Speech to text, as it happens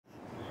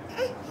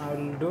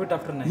can do it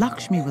after 9.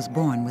 Lakshmi was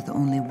born with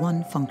only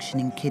one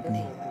functioning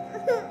kidney.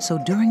 So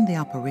during the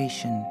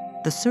operation,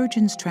 the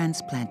surgeons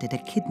transplanted a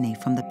kidney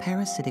from the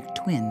parasitic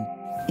twin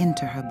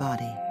into her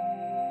body.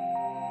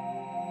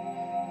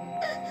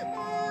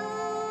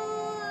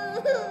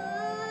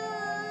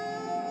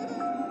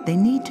 They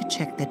need to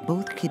check that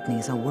both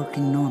kidneys are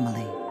working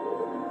normally.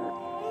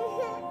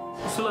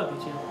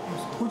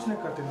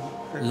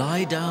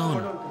 Lie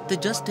down. They're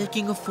just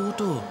taking a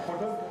photo.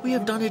 We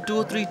have done it 2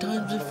 or 3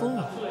 times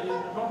before.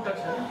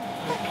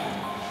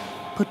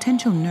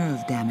 Potential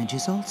nerve damage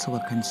is also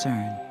a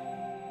concern.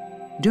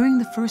 During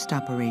the first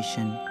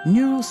operation,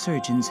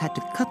 neurosurgeons had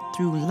to cut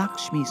through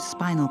Lakshmi's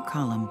spinal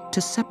column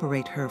to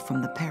separate her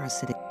from the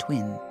parasitic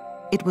twin.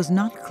 It was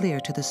not clear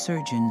to the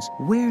surgeons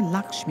where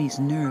Lakshmi's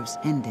nerves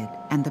ended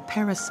and the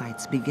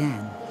parasites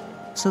began,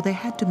 so they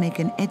had to make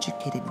an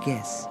educated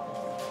guess.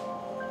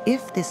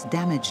 If this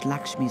damaged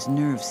Lakshmi's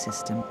nerve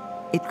system,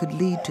 it could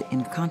lead to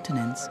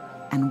incontinence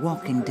and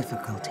walking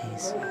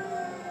difficulties.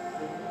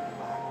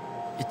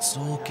 It's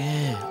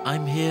okay.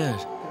 I'm here.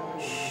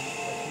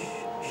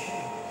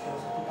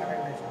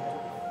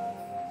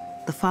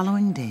 The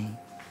following day,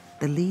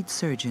 the lead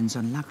surgeons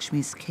on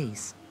Lakshmi's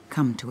case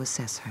come to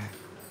assess her.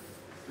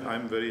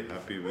 I'm very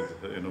happy with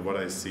what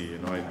I see.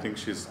 I think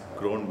she's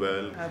grown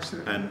well.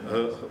 Absolutely. And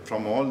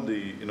from all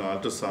the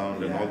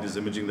ultrasound and all this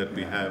imaging that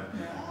we have,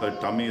 her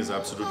tummy is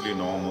absolutely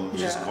normal.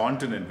 She's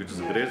continent, which is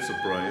a great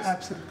surprise.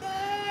 Absolutely.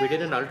 We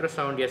did an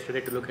ultrasound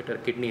yesterday to look at her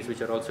kidneys,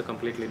 which are also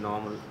completely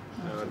normal.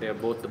 They are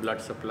both the blood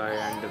supply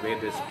and the way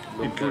this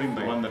look. Including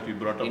the one that we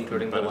brought up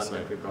including from the Parasite.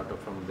 one that we brought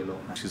up from below.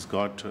 She's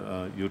got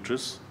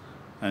uterus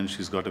and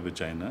she's got a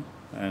vagina.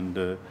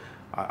 And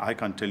I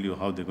can't tell you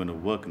how they're going to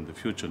work in the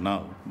future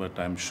now, but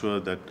I'm sure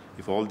that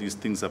if all these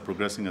things are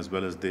progressing as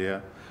well as they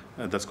are,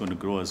 that's going to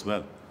grow as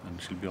well,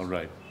 and she'll be all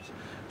right.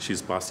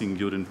 She's passing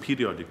urine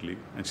periodically,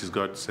 and she's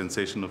got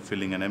sensation of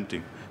filling and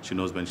emptying. She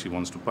knows when she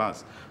wants to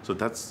pass. So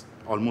that's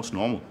almost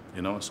normal,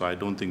 so I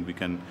don't think we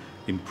can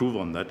improve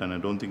on that, and I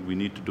don't think we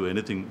need to do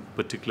anything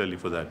particularly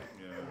for that.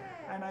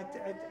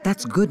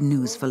 That's good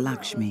news for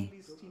Lakshmi.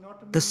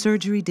 The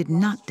surgery did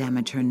not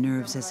damage her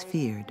nerves as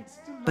feared,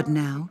 but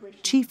now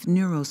Chief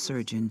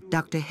Neurosurgeon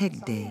Dr.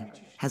 HEGDE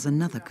has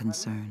another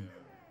concern.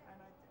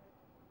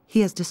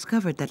 He has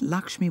discovered that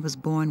Lakshmi was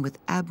born with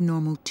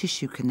abnormal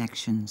tissue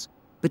connections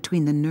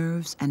between the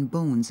nerves and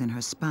bones in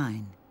her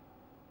spine,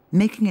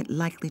 making it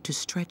likely to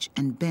stretch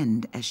and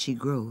bend as she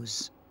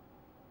grows.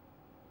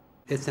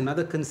 It's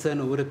another concern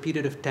over a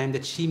period of time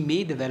that she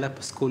may develop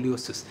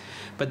scoliosis.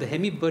 But the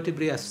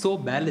hemivertebrae are so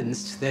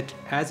balanced that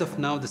as of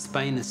now the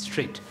spine is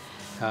straight.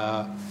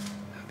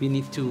 We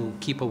need to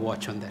keep a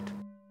watch on that.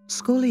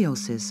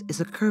 Scoliosis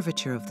is a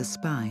curvature of the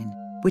spine,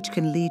 which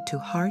can lead to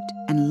heart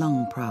and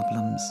lung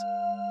problems.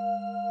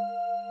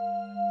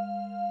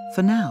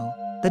 For now,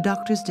 the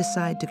doctors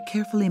decide to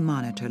carefully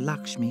monitor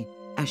Lakshmi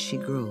as she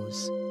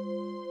grows.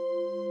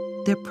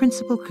 Their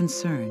principal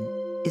concern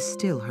is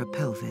still her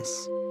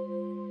pelvis.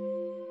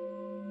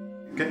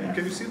 Can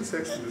you see the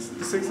section?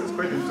 The section is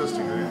quite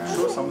interesting. It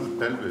shows some of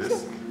the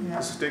pelvis.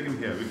 This is taken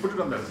here. We put it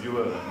on that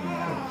viewer.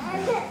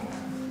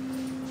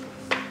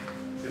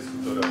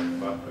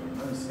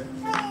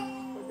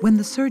 When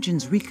the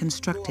surgeons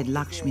reconstructed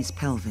Lakshmi's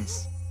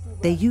pelvis,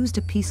 they used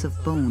a piece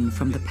of bone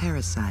from the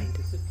parasite.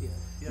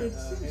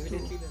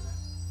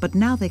 But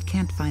now they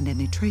can't find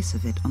any trace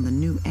of it on the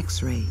new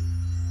X-ray.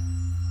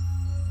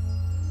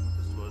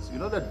 You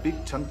know that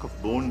big chunk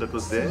of bone that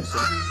was there? So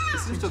it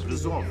seems to have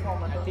resolved.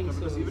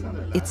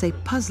 It's a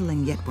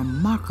puzzling yet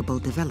remarkable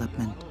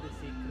development.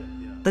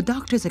 The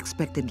doctors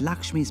expected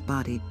Lakshmi's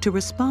body to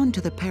respond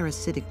to the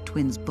parasitic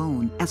twin's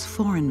bone as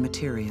foreign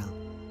material.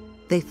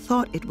 They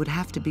thought it would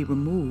have to be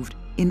removed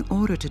in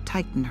order to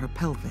tighten her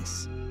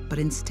pelvis. But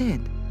instead,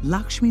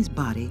 Lakshmi's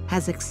body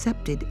has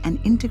accepted and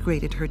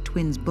integrated her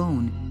twin's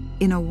bone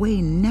in a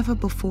way never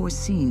before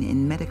seen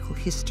in medical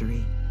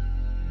history.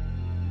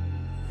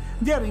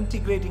 They are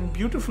integrating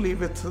beautifully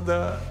with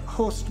the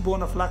host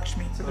bone of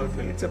Lakshmi.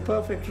 It's a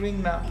perfect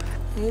ring now.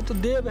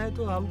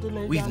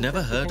 We've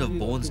never heard of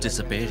bones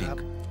disappearing.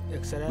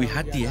 We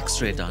had the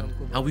X-ray done,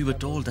 and we were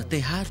told that they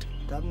had.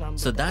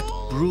 So that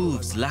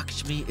proves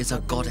Lakshmi is a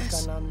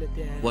goddess.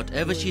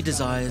 Whatever she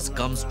desires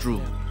comes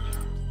true.